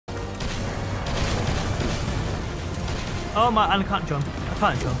Oh my, and I can't jump. I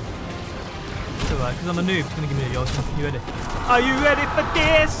can't jump. It's alright, because I'm a noob. It's going to give me a Jötunn. You ready? Are you ready for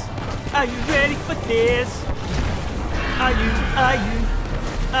this? Are you ready for this? Are you? Are you?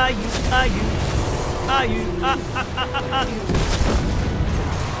 Are you? Are you? Are you? Are you?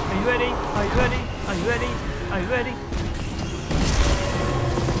 Are you ready? Are you ready? Are you ready? Are you ready?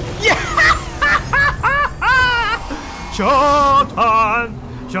 Yeah! Jötunn!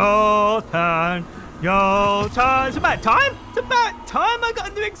 Jötunn! Jötunn! It's about time! It's about time I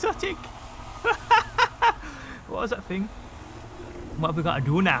got a new exotic! What was that thing? What have we got to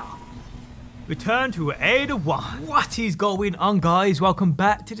do now? Return to A1. What is going on, guys? Welcome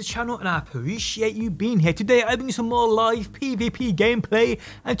back to the channel and I appreciate you being here. Today I'm doing some more live PvP gameplay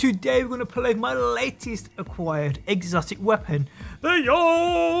and today we're going to play my latest acquired exotic weapon, the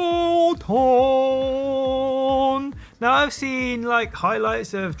Jötunn. Now I've seen like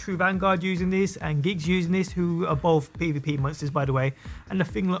highlights of True Vanguard using this and Gigs using this, who are both PvP monsters by the way, and the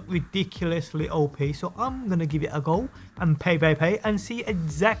thing looked ridiculously OP, so I'm going to give it a go and PvP and see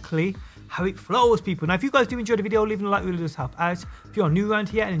exactly how it flows, people. Now, if you guys do enjoy the video, leaving a like really does help out. If you're new around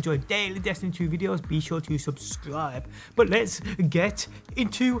here and enjoy daily Destiny 2 videos, be sure to subscribe. But let's get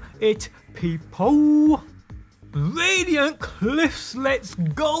into it, people. Radiant Cliffs, let's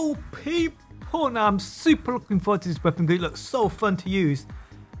go, people. Now, I'm super looking forward to this weapon because it looks so fun to use.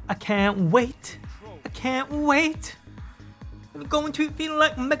 I can't wait. I can't wait. I'm going to it feeling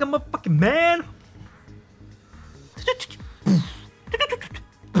like Mega Motherfucking Man.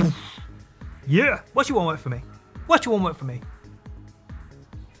 Yeah, what you want work for me? What you want work for me?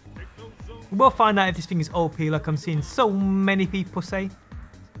 We'll find out if this thing is OP like I'm seeing so many people say.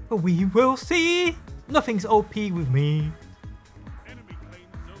 But we will see. Nothing's OP with me.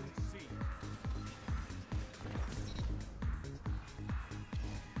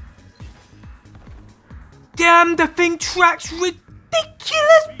 Damn, the thing tracks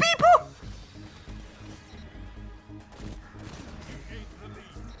ridiculous, people!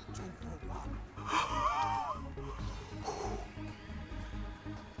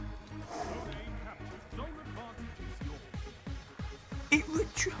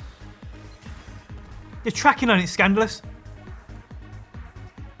 The tracking on it's scandalous.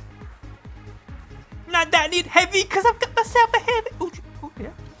 Not that I need heavy because I've got myself a heavy. Oh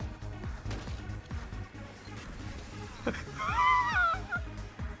yeah.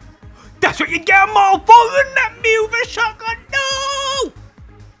 That's what you get more for than that me with a shotgun. No!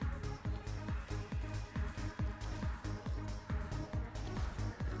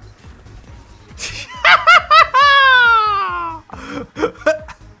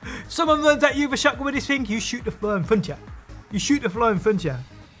 Someone runs at you with a shotgun with this thing, you shoot the floor in front of you. You shoot the floor in front of you.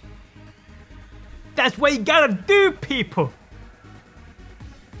 That's what you gotta do, people.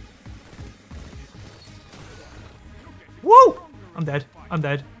 Woo! I'm dead. I'm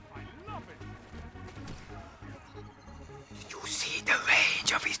dead. Did you see the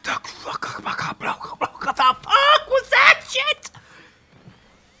range of his duck? What the fuck was that shit?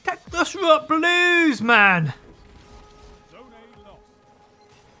 That just rock blues, man.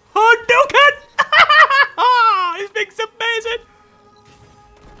 Oh, Dukan! This thing's amazing!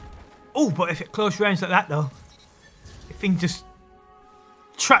 Oh, but if it close range like that, though, the thing just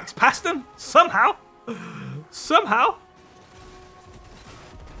tracks past them somehow. Somehow.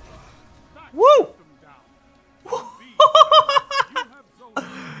 Woo!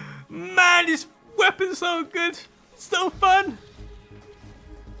 Man, this weapon's so good. So fun.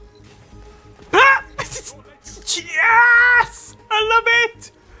 Yes! I love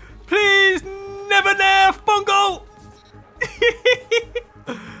it! Please, never nerf, Bongo!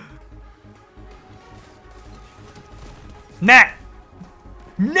 Nah!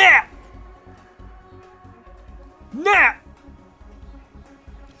 Nah! Nah!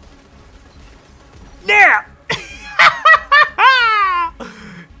 Nah!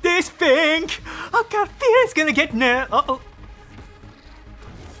 This thing! I got a feeling it's gonna get nerf. Uh-oh.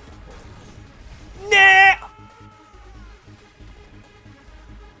 Nah!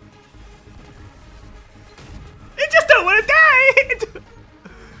 Just don't want to die!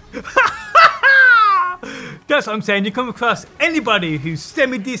 That's what I'm saying. You come across anybody who's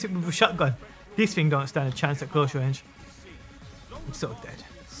semi-decent with a shotgun, this thing don't stand a chance at close range. I'm so dead.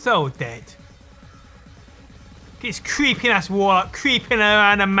 So dead. This creeping ass warlock creeping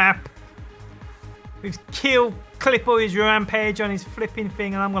around the map with kill clip or his rampage on his flipping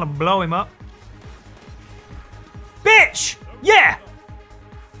thing, and I'm gonna blow him up. Bitch! Yeah!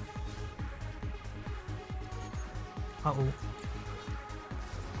 Uh-oh.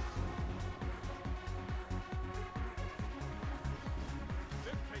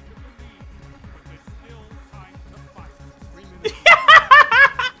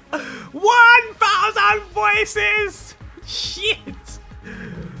 voices! Shit!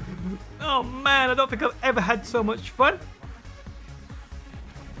 Oh man, I don't think I've ever had so much fun.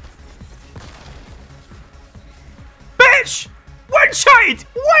 Bitch! One-shotted!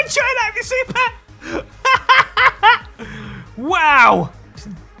 One-shotted out of your super! Wow!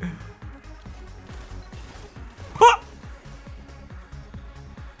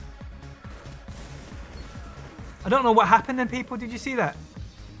 I don't know what happened then, people. Did you see that?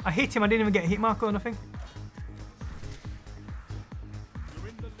 I hit him. I didn't even get a hit marker or nothing.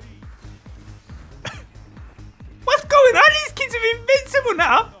 What's going on? These kids are invincible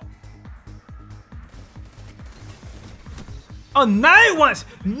now. Oh, now it wants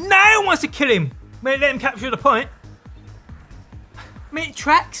to kill him. May let him capture the point. I mean, it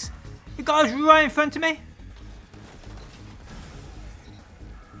tracks. The guy's right in front of me.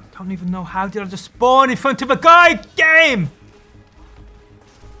 I don't even know how did I just spawn in front of a guy. Get him!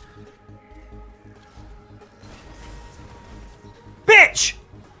 Bitch!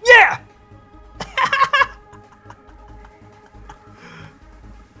 Yeah!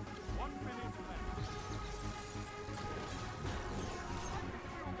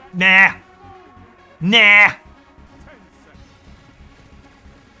 Nah. Nah.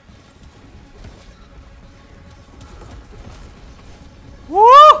 Woo!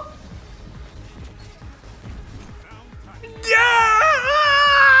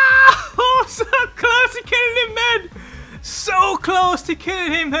 Oh, so close to killing him, man! So close to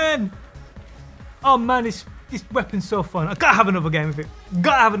killing him, man! Oh man, this weapon's so fun. I gotta have another game with it.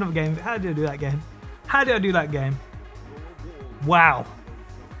 Gotta have another game with it. How do I do that game? How do I do that game? Wow.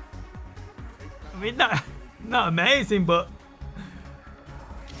 I mean, not amazing, but...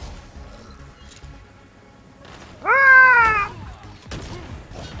 Ah!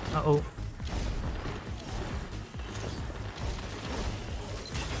 Uh-oh.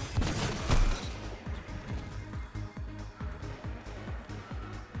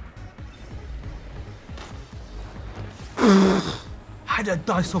 How did I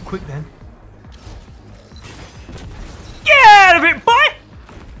die so quick then? Get out of it, boy!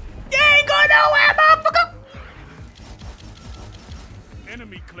 You ain't going nowhere, motherfucker!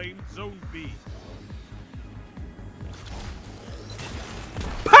 Enemy claimed Zone B.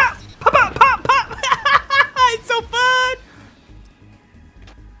 Pop! Pop, pop, pop, pop! It's so fun!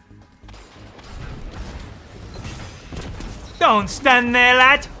 Don't stand there,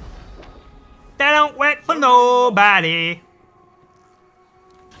 lad. They don't wait for nobody.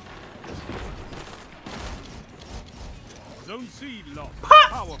 Zone C lost.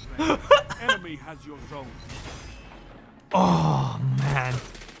 Power play. Enemy has your zone. Oh, man.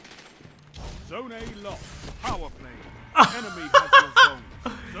 Zone A lost. Power play. Enemy has your zone.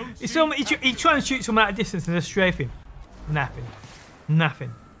 Zone C He's trying to shoot someone at a distance and just strafe him. Nothing.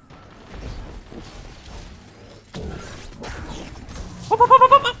 Nothing.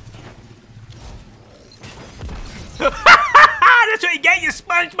 That's what you get, you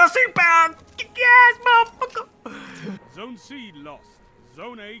sponge my super! Yes, motherfucker! Zone C lost.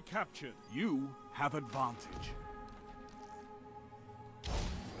 Zone A captured. You have advantage.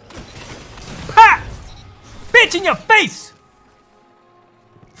 Ha! Bitch in your face!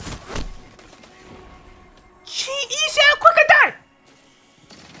 Gee, you see how quick I died?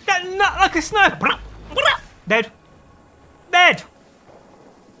 That nut like a sniper. Dead. Dead.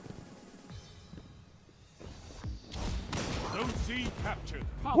 Zone C captured.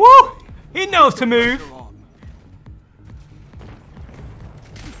 Woo! He knows to move.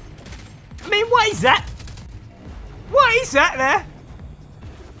 I mean, what is that? What is that there?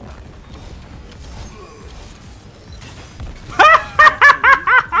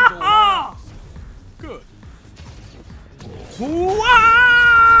 Good.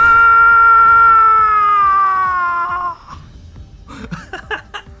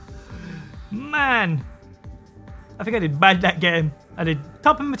 Man, I think I did bad that game. I did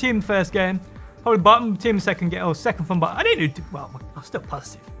top of my team first game, probably bottom of my team second game, or second from bottom. I didn't do well. I was still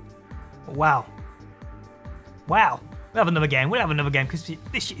positive. But wow, wow. We'll have another game. We'll have another game because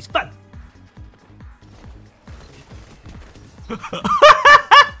this shit is fun.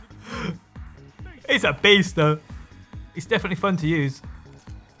 It's a beast though. It's definitely fun to use.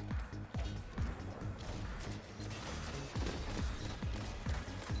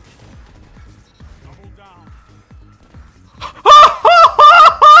 Double down.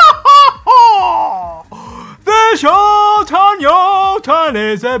 The Jotunn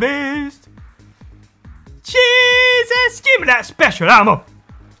is a beast. Jesus, give me that special ammo.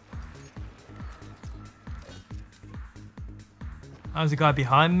 There's the guy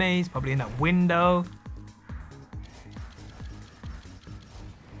behind me. He's probably in that window.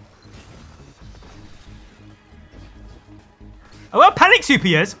 6 super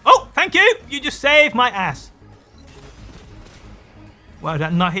years. Oh, thank you. You just saved my ass. Wow,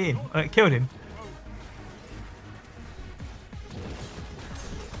 that not hit him. It killed him.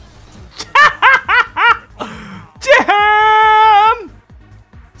 Damn!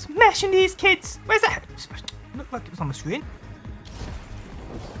 Smashing these kids. Where's that? Looked like it was on the screen.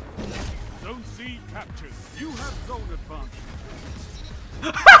 Zone C captured. You have zone advantage.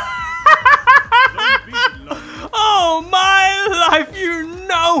 Oh my life, you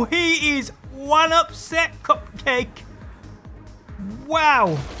know he is one upset cupcake.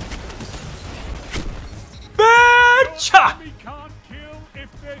 Wow. Bircha!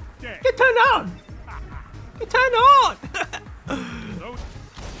 You turn on. You turn on.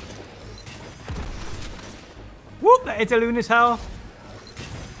 Whoop, that is a lunar hell.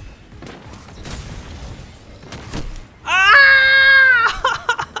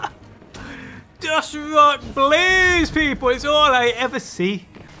 Ah! Just right, blaze, people. It's all I ever see.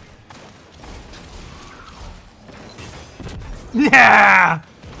 Nah!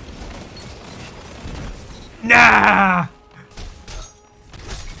 Nah!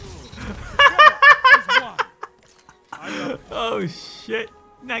 Oh shit.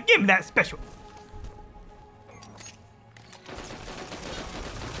 Now give me that special.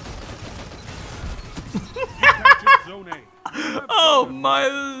 Oh my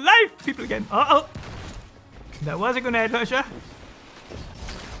life, people again. Uh-oh. That was a grenade launcher.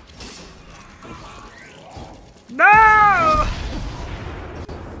 No!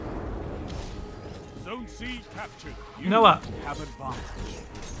 Zone C captured. You know what? Have advantage.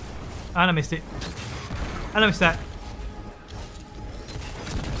 And I missed it. And I missed that.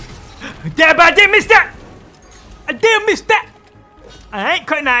 Damn, I didn't miss that! I didn't miss that! I ain't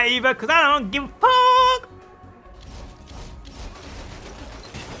cutting that either, because I don't give a fuck!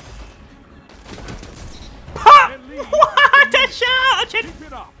 Pop! What a shot! Keep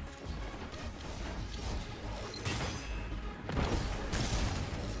it up.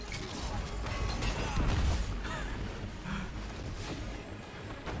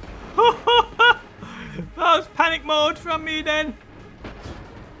 That was panic mode from me then.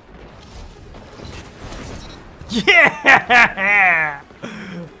 Yeah!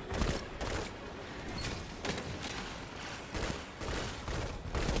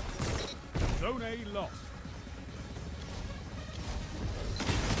 Zone A lost.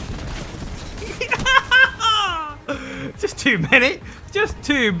 Just too many. Just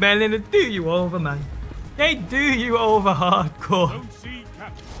too many to do you over, man. They do you over hardcore. Zone C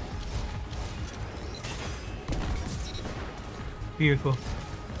captured. Beautiful. 30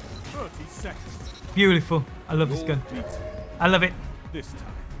 seconds. Beautiful. I love this gun. I love it. This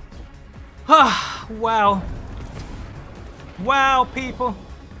time. Ah, wow. Wow, people.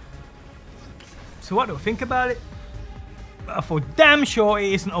 So what do I think about it? I thought damn sure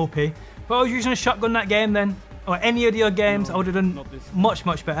it isn't OP. If I was using a shotgun that game then, or any of the other games, I would have done much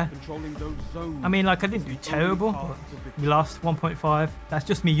better. I mean, like, I didn't do terrible. We lost 1.5. That's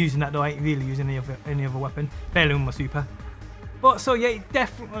just me using that though. I ain't really using any other weapon. Barely with my super. But so yeah, it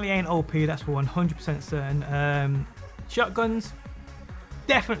definitely ain't OP. That's for 100% certain. Shotguns,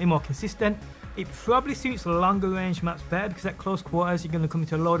 definitely more consistent. It probably suits longer range maps better because at close quarters you're going to come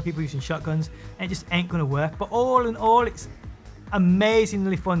into a load of people using shotguns and it just ain't going to work. But all in all, it's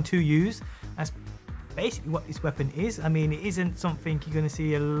amazingly fun to use. That's basically what this weapon is. I mean, it isn't something you're going to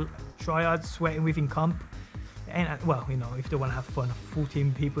see a triad sweating with in comp. And well, you know, if they want to have fun, a full team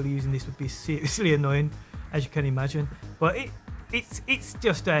of people using this would be seriously annoying, as you can imagine. But it's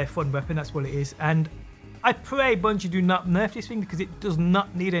just a fun weapon. That's what it is. And I pray Bungie do not nerf this thing because it does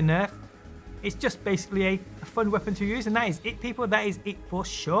not need a nerf. It's just basically a fun weapon to use, and that is it, people. That is it for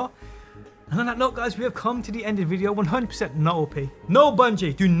sure. And on that note, guys, we have come to the end of the video. 100% not OP. No,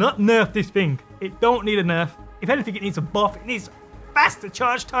 Bungie, do not nerf this thing. It don't need a nerf. If anything, it needs a buff. It needs faster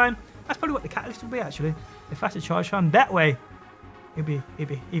charge time. That's probably what the catalyst will be, actually. The faster charge time. That way, it'd be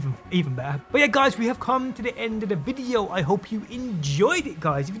even better. But yeah, guys, we have come to the end of the video. I hope you enjoyed it,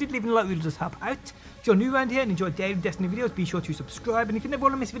 guys. If you did, leave a like, we'll just help out. If you're new around here and enjoy daily Destiny videos, be sure to subscribe. And if you never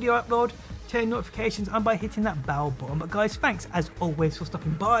want to miss a video upload, turn notifications on by hitting that bell button. But guys, thanks as always for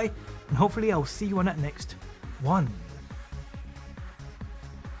stopping by, and hopefully I'll see you on that next one.